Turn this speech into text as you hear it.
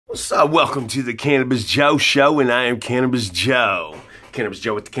What's up? Welcome to the Cannabis Joe Show, and I am Cannabis Joe. Cannabis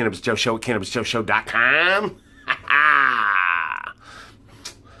Joe with the Cannabis Joe Show at CannabisJoeShow.com.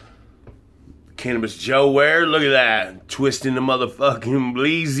 Cannabis Joe where? Look at that. Twisting the motherfucking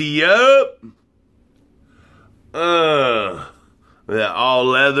bleezy up. That all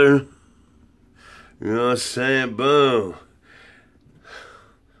leather. You know what I'm saying? Boom.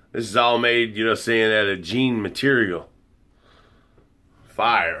 This is all made, you know what I'm saying, out of jean material.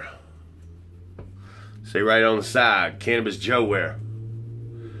 Fire. Say right on the side, Cannabis Joe wear.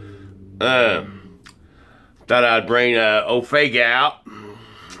 Thought I'd bring O'Fega out.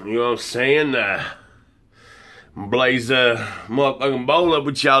 You know what I'm saying? Blaze a motherfucking bowl up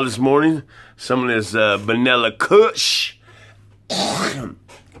with y'all this morning. Some of this vanilla kush.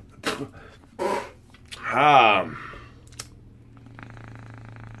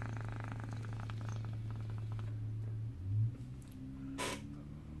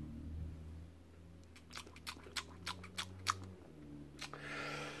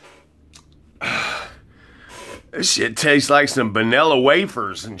 This shit tastes like some vanilla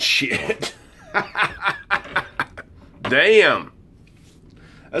wafers and shit. Damn.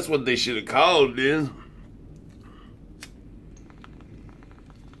 That's what they should have called this.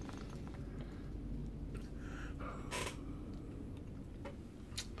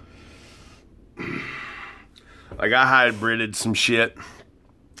 Like I hybrided some shit.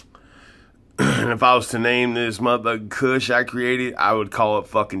 And if I was to name this motherfucking kush I created, I would call it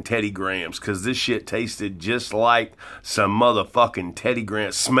fucking Teddy Grahams. Because this shit tasted just like some motherfucking Teddy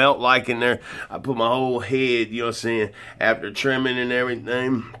Grahams. Smelt like in there. I put my whole head, you know what I'm saying, after trimming and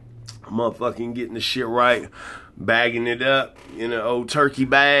everything. Motherfucking getting the shit right. Bagging it up in an old turkey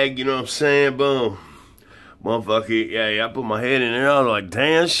bag, you know what I'm saying? Boom. Motherfucker, yeah, I put my head in there. I was like,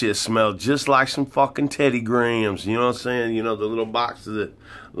 damn, shit smelled just like some fucking Teddy Grahams. You know what I'm saying? You know, the little box of the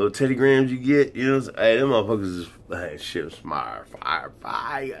little Teddy Grahams you get. You know what I'm saying? Hey, them motherfuckers is, hey, shit was fire.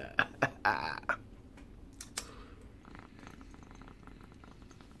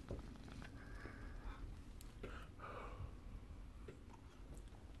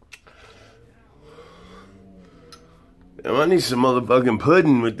 Damn, I need some motherfucking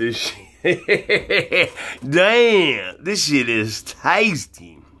pudding with this shit. Damn, this shit is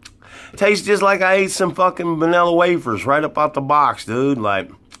tasty. Tastes just like I ate some fucking vanilla wafers right up out the box, dude.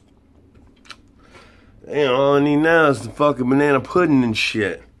 Like, damn, all I need now is the fucking banana pudding and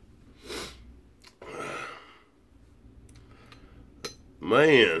shit.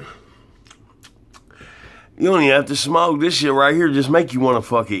 Man. You don't even have to smoke. This shit right here just make you want to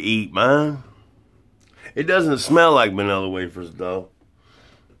fucking eat, man. It doesn't smell like vanilla wafers, though.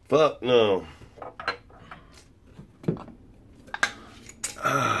 Fuck no.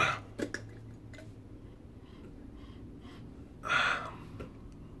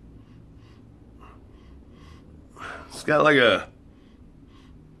 It's got like a,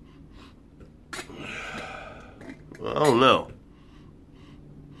 I don't know.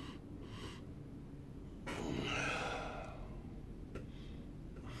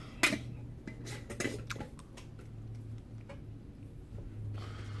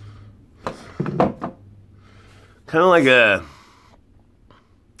 Kind of like a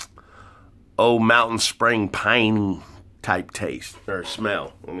old mountain spring piney type taste or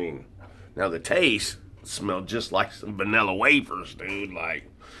smell. I mean, now the taste smelled just like some vanilla wafers, dude. Like,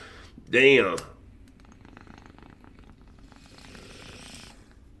 damn.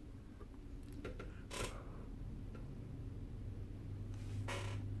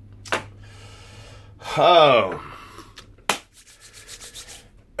 Oh.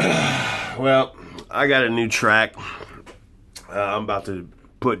 Well, I got a new track I'm about to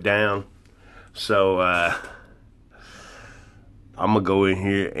put down. So, I'm going to go in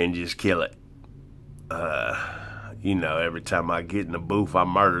here and just kill it. You know, every time I get in the booth, I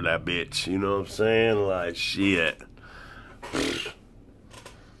murder that bitch. You know what I'm saying? Like, shit. I'm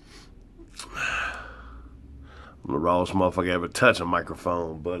the rawest motherfucker ever touch a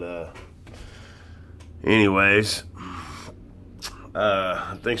microphone. But, anyways,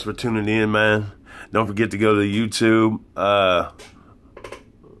 thanks for tuning in, man. Don't forget to go to YouTube.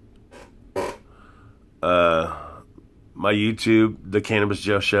 My YouTube, The Cannabis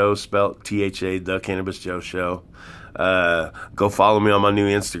Joe Show, spelled T-H-A, The Cannabis Joe Show. Go follow me on my new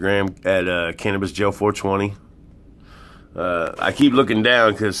Instagram at Cannabis Joe 420. I keep looking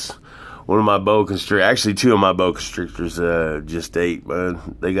down because one of my boa constrictors, actually two of my boa constrictors just ate,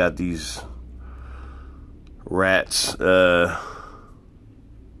 man. They got these rats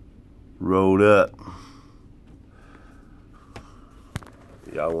rolled up.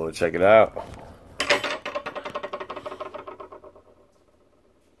 Y'all want to check it out?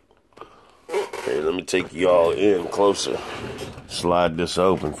 me take y'all in closer. Slide this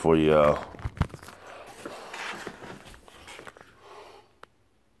open for y'all.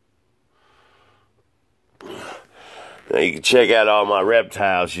 Now you can check out all my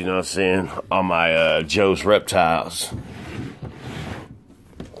reptiles, you know what I'm saying? All my Joe's reptiles.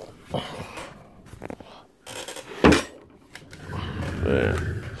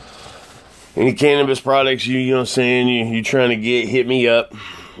 Any cannabis products you know what I'm saying, you trying to get, hit me up.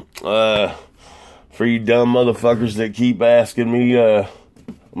 For you dumb motherfuckers that keep asking me, I'm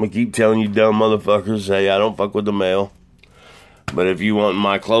gonna keep telling you dumb motherfuckers, hey, I don't fuck with the mail. But if you want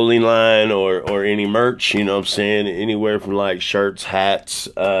my clothing line or any merch, you know what I'm saying, anywhere from like shirts, hats,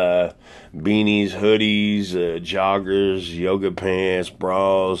 beanies, hoodies, joggers, yoga pants,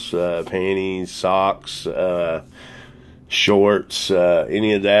 bras, panties, socks, shorts,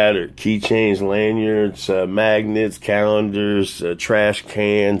 any of that, or keychains, lanyards, magnets, calendars, trash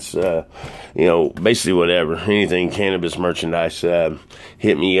cans, you know, basically whatever, anything cannabis merchandise,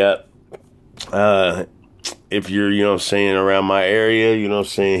 hit me up. If you're, you know what I'm saying, around my area, you know what I'm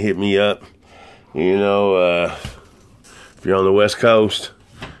saying, hit me up. You know, if you're on the West Coast,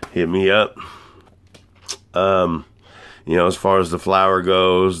 hit me up. You know, as far as the flower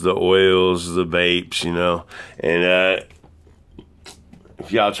goes, the oils, the vapes, you know, and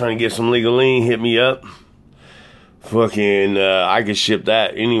if y'all trying to get some legal lean, hit me up. Fucking, I can ship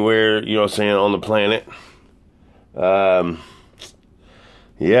that anywhere, you know what I'm saying, on the planet.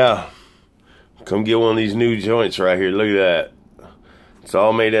 Yeah. Come get one of these new joints right here. Look at that. It's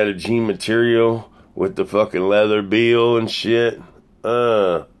all made out of G material with the fucking leather bill and shit.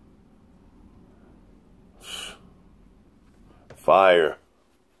 Fire.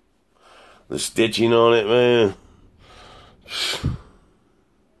 The stitching on it, man.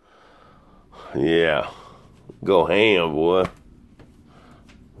 Yeah. Go ham, boy.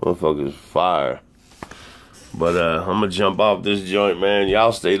 Motherfucker's fire. But I'm gonna jump off this joint, man.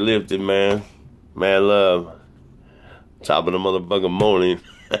 Y'all stay lifted, man. Mad love. Top of the motherfucking morning.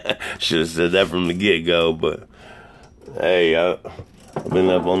 Should have said that from the get-go, but hey, I've been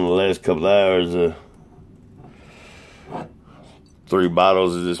up on the last couple hours. 3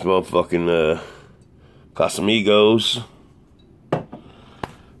 bottles of this motherfucking Casamigos.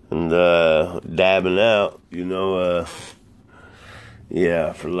 And dabbing out, you know,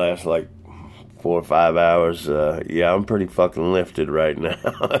 yeah, for the last like 4 or 5 hours. Yeah, I'm pretty fucking lifted right now.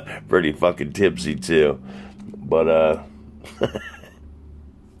 Pretty fucking tipsy too. But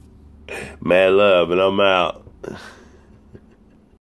mad love, and I'm out.